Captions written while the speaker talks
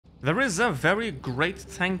There is a very great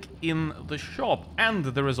tank in the shop, and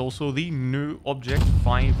there is also the new Object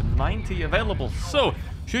 590 available. So,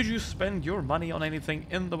 should you spend your money on anything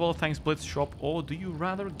in the World Tanks Blitz shop, or do you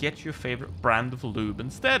rather get your favorite brand of lube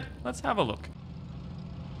instead? Let's have a look.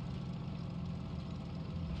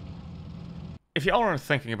 If you are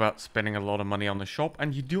thinking about spending a lot of money on the shop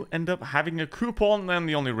and you do end up having a coupon, then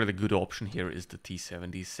the only really good option here is the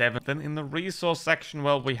T77. Then in the resource section,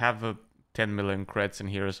 well, we have a 10 million creds in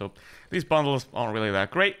here, so these bundles aren't really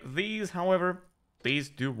that great. These, however, these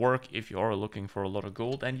do work if you are looking for a lot of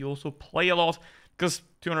gold and you also play a lot, because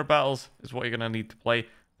 200 battles is what you're going to need to play,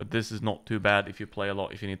 but this is not too bad if you play a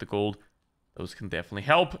lot, if you need the gold. Those can definitely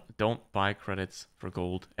help. Don't buy credits for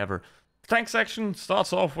gold ever. The tank section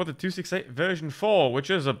starts off with a 268 version 4,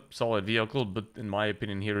 which is a solid vehicle, but in my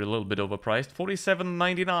opinion here a little bit overpriced.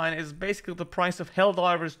 $47.99 is basically the price of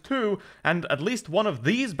Helldivers 2, and at least one of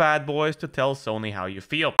these bad boys to tell Sony how you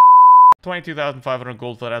feel. 22,500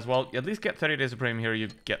 gold for that as well. You at least get 30 days of premium here, you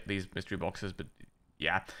get these mystery boxes, but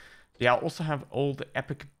yeah. They also have all the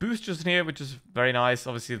epic boosters in here, which is very nice.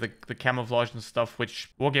 Obviously, the camouflage and stuff, which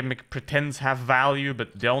Wargaming pretends have value,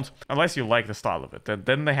 but don't. Unless you like the style of it,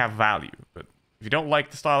 then they have value. But if you don't like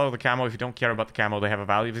the style of the camo, if you don't care about the camo, they have a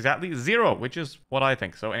value of exactly 0, which is what I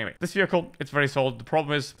think. So anyway, this vehicle, it's very solid. The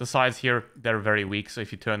problem is the sides here, they're very weak. So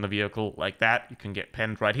if you turn the vehicle like that, you can get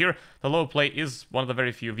penned right here. The lower plate is one of the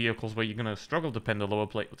very few vehicles where you're going to struggle to pen the lower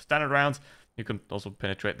plate with standard rounds. You can also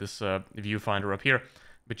penetrate this viewfinder up here.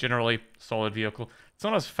 But generally, solid vehicle. It's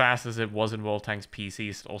not as fast as it was in World Tanks PC.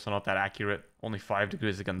 It's also not that accurate. Only 5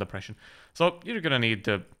 degrees of gun depression. So you're going to need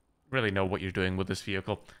to really know what you're doing with this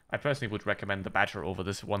vehicle. I personally would recommend the Badger over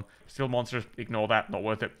this one. Steel Monsters, ignore that. Not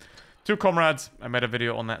worth it. 2 Comrades. I made a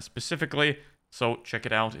video on that specifically. So check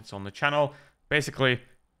it out. It's on the channel. Basically,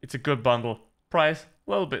 it's a good bundle. Price,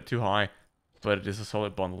 a little bit too high. But it is a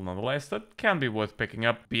solid bundle nonetheless. That can be worth picking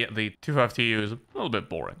up. Be it the 250U is a little bit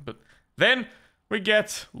boring. But then we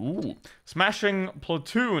get, Smashing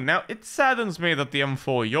Platoon. Now, it saddens me that the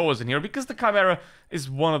M4 is in here, because the Chimera is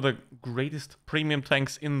one of the greatest premium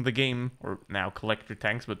tanks in the game, or now collector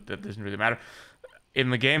tanks, but that doesn't really matter, in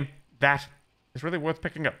the game. That is really worth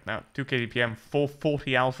picking up. Now, 2k DPM,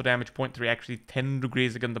 440 alpha damage, 0.3 actually, 10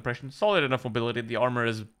 degrees of gun depression, solid enough mobility. The armor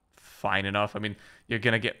is fine enough. I mean, you're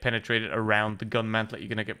going to get penetrated around the gun mantlet, you're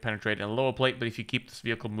going to get penetrated in the lower plate, but if you keep this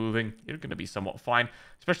vehicle moving, you're going to be somewhat fine.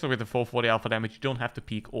 Especially with the 440 alpha damage, you don't have to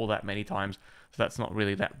peek all that many times, so that's not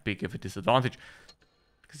really that big of a disadvantage.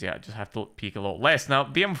 Because, yeah, I just have to peek a lot less. Now,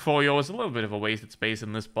 the M4 is a little bit of a wasted space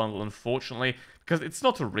in this bundle, unfortunately, because it's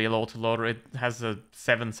not a real autoloader. It has a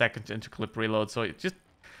 7-second interclip reload, so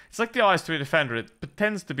it's like the IS-3 Defender. It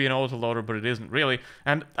pretends to be an autoloader, but it isn't really.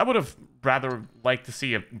 And I would have rather liked to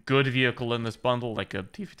see a good vehicle in this bundle, like a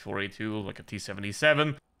T-482, like a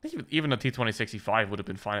T-77. Even a T-2065 would have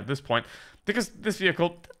been fine at this point, because this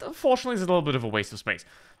vehicle, unfortunately, is a little bit of a waste of space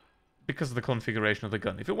because of the configuration of the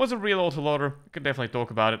gun. If it was a real autoloader, we could definitely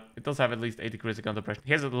talk about it. It does have at least 8 degrees of gun depression.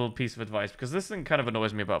 Here's a little piece of advice, because this thing kind of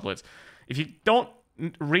annoys me about Blitz. If you don't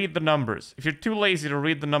read the numbers, if you're too lazy to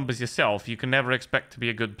read the numbers yourself, you can never expect to be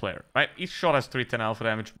a good player, right? Each shot has 310 alpha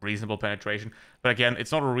damage, reasonable penetration, but again,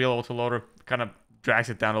 it's not a real autoloader. Kind of drags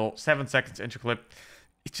it down a little. 7 seconds interclip.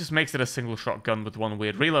 It just makes it a single shot gun with one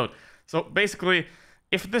weird reload. So basically,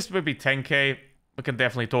 if this would be 10k, we can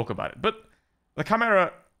definitely talk about it. But the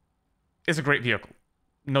Chimera is a great vehicle,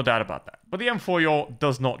 no doubt about that. But the M4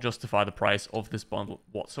 does not justify the price of this bundle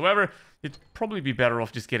whatsoever. You'd probably be better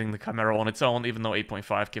off just getting the Chimera on its own, even though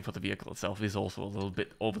 8.5k for the vehicle itself is also a little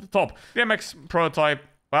bit over the top. The MX prototype,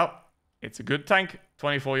 well, it's a good tank,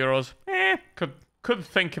 24 euros. Could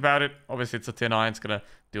think about it. Obviously, it's a tier 9, it's going to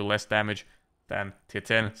do less damage than tier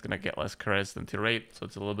 10. It's going to get less creds than tier 8, so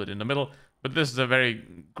it's a little bit in the middle. But this is a very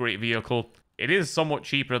great vehicle. It is somewhat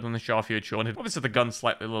cheaper than the Shafir and obviously the gun's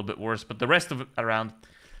slightly a little bit worse, but the rest of it around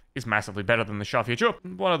is massively better than the Shafir.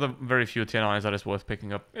 One of the very few tier 9s that is worth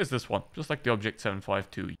picking up is this one, just like the Object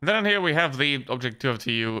 752. And then here we have the Object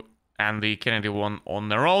 2FTU and the Kennedy one on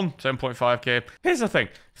their own, 7.5k. Here's the thing,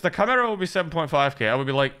 if the Chimera would be 7.5k, I would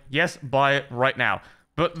be like, yes, buy it right now.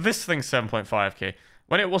 But this thing's 7.5k,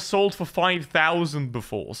 when it was sold for 5,000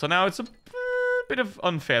 before, so now it's a bit of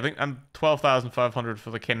unfair thing, and 12,500 for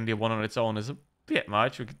the Kennedy one on its own is a bit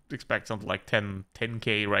much. We could expect something like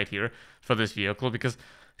 10k right here for this vehicle, because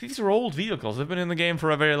these are old vehicles. They've been in the game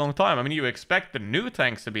for a very long time. I mean, you expect the new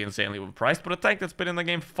tanks to be insanely overpriced, but a tank that's been in the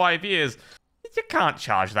game for 5 years, you can't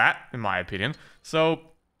charge that, in my opinion. So,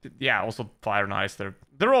 yeah, also Fire and Ice,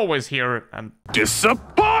 they're always here, and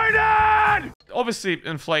disappointed! Obviously,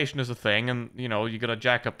 inflation is a thing, and, you know, you gotta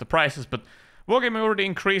jack up the prices, but Wargaming already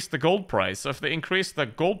increased the gold price. So if they increase the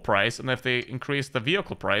gold price and if they increase the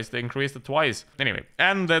vehicle price, they increased it twice. Anyway,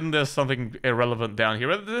 and then there's something irrelevant down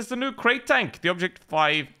here. There's the new crate tank, the Object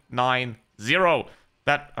 590.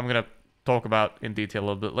 That I'm going to talk about in detail a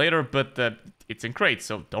little bit later, but it's in crates,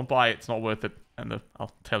 so don't buy it. It's not worth it. And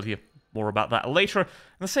I'll tell you more about that later. And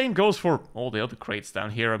the same goes for all the other crates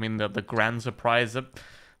down here. I mean, the Grand Surprise,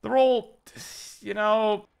 they're all, you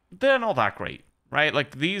know, they're not that great, right?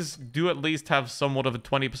 Like, these do at least have somewhat of a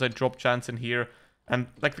 20% drop chance in here. And,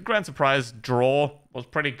 like, the Grand Surprise draw was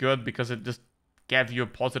pretty good because it just gave you a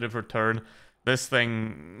positive return. This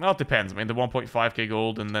thing, well, it depends. I mean, the 1.5k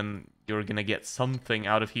gold, and then you're going to get something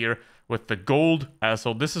out of here with the gold.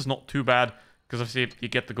 So this is not too bad, because obviously you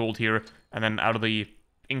get the gold here, and then out of the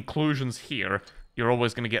inclusions here, you're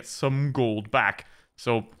always going to get some gold back.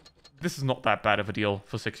 So this is not that bad of a deal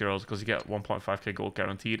for €6, because you get 1.5k gold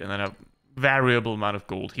guaranteed, and then a variable amount of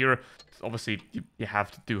gold here. Obviously, you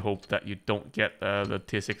have to hope that you don't get the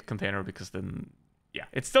tier 6 container, because then, yeah,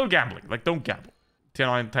 it's still gambling. Like, don't gamble. Tier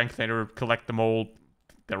 9 tank container, collect them all.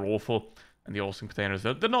 They're awful. And the awesome containers,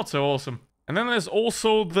 they're not so awesome. And then there's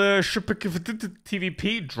also the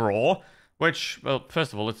TVP draw, which, well,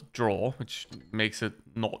 first of all, it's draw, which makes it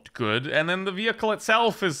not good. And then the vehicle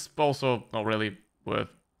itself is also not really worth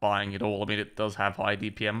buying at all. I mean, it does have high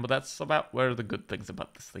DPM, but that's about where the good things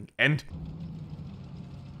about this thing end.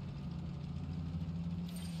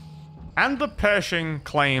 And the Pershing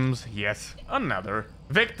claims yet another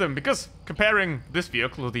victim, because comparing this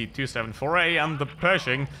vehicle to the 274A and the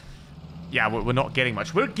Pershing, yeah, we're not getting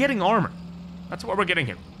much. We're getting armor. That's what we're getting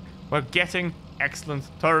here. We're getting excellent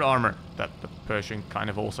turret armor that the Pershing kind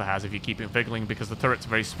of also has if you keep it wiggling, because the turret's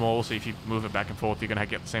very small, so if you move it back and forth, you're going to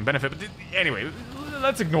get the same benefit. But anyway,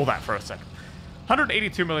 let's ignore that for a second.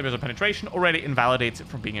 182mm of penetration already invalidates it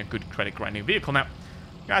from being a good credit grinding vehicle. Now,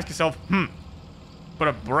 you ask yourself, but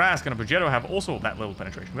a Brask and a Progetto have also that little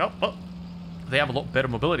penetration. Well, they have a lot better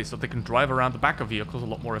mobility, so they can drive around the back of vehicles a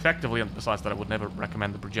lot more effectively, and besides that, I would never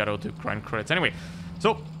recommend the Progetto to grind credits anyway.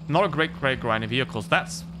 So, not a great credit grinding vehicles.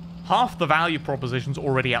 That's half the value proposition's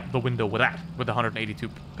already out the window with that, with the 182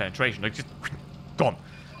 penetration. Like, just gone.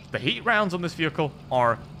 The heat rounds on this vehicle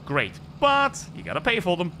are great, but you gotta pay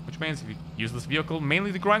for them, which means if you use this vehicle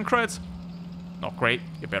mainly to grind credits, not great.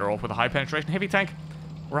 You're better off with a high penetration heavy tank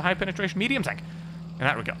or a high penetration medium tank in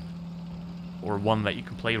that regard. Or one that you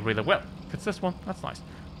can play really well. If it's this one, that's nice.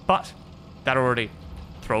 But that already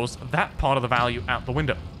throws that part of the value out the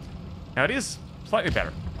window. Now, it is slightly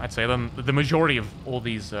better, I'd say, than the majority of all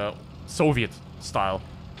these Soviet-style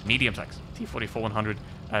medium tanks. T-44-100,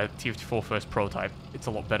 T-54 first prototype. It's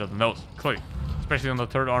a lot better than those, clearly. Especially on the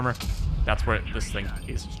turret armor. That's where this thing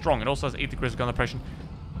is strong. It also has 8 degrees of gun depression.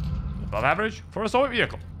 Above average for a Soviet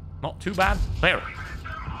vehicle. Not too bad there.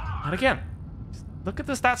 And again, look at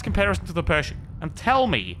the stats comparison to the Pershing and tell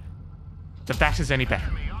me that is any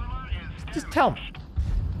better. Just tell me.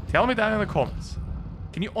 Tell me down in the comments.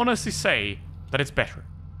 Can you honestly say that it's better?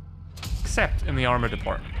 Except in the armor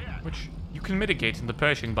department, which you can mitigate in the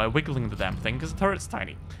Pershing by wiggling the damn thing because the turret's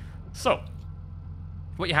tiny. So,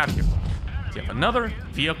 what you have here is you have another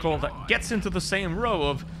vehicle that gets into the same row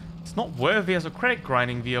of it's not worthy as a credit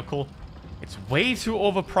grinding vehicle. It's way too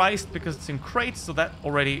overpriced because it's in crates, so that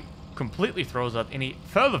already completely throws out any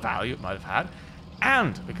further value it might have had.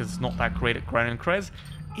 And because it's not that great at grinding creds,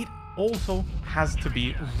 it also has to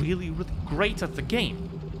be really, really great at the game.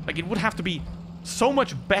 Like, it would have to be so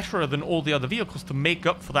much better than all the other vehicles to make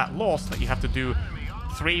up for that loss, that you have to do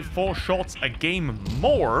 3-4 shots a game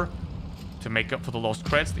more to make up for the lost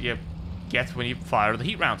creds that you get when you fire the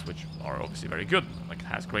heat rounds, which are obviously very good. Like, it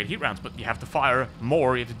has great heat rounds, but you have to fire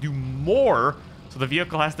more, you have to do more, so the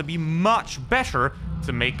vehicle has to be much better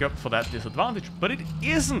to make up for that disadvantage. But it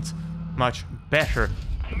isn't much better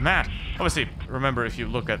than that. Obviously, remember, if you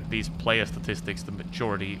look at these player statistics, the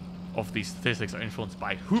majority of these statistics are influenced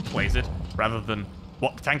by who plays it, rather than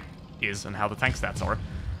what the tank is and how the tank stats are.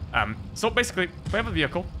 So basically, we have a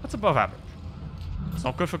vehicle that's above average. It's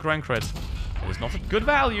not good for grind creds. It is not a good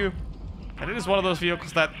value. And it is one of those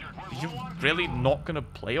vehicles that you're really not going to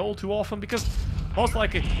play all too often, because most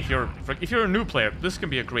likely, if you're a new player, this can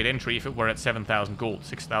be a great entry if it were at 7,000 gold,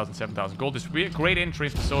 6,000, 7,000 gold. This would be a great entry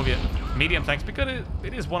for Soviet medium tanks, because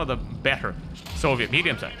it is one of the better Soviet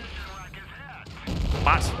medium tanks.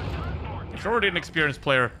 But if you're already an experienced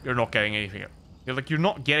player, you're not getting anything here. You're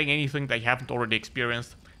not getting anything that you haven't already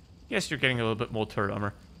experienced. Yes, you're getting a little bit more turret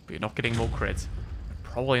armor, but you're not getting more creds.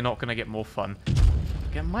 You're probably not going to get more fun.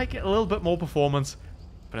 You might get a little bit more performance,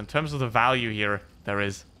 but in terms of the value here, there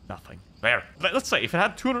is nothing there. Let's say if it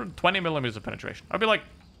had 220mm of penetration, I'd be like,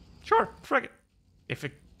 sure, frig it. If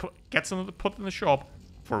it gets another put in the shop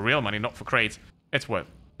for real money, not for crates, it's worth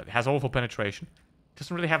it. But it has awful penetration.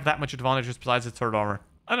 Doesn't really have that much advantages besides its third armor.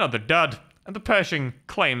 Another dud. And the Pershing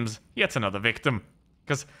claims yet another victim.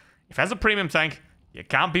 Because if as a premium tank, you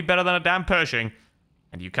can't be better than a damn Pershing,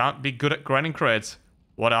 and you can't be good at grinding creds,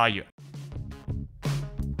 what are you?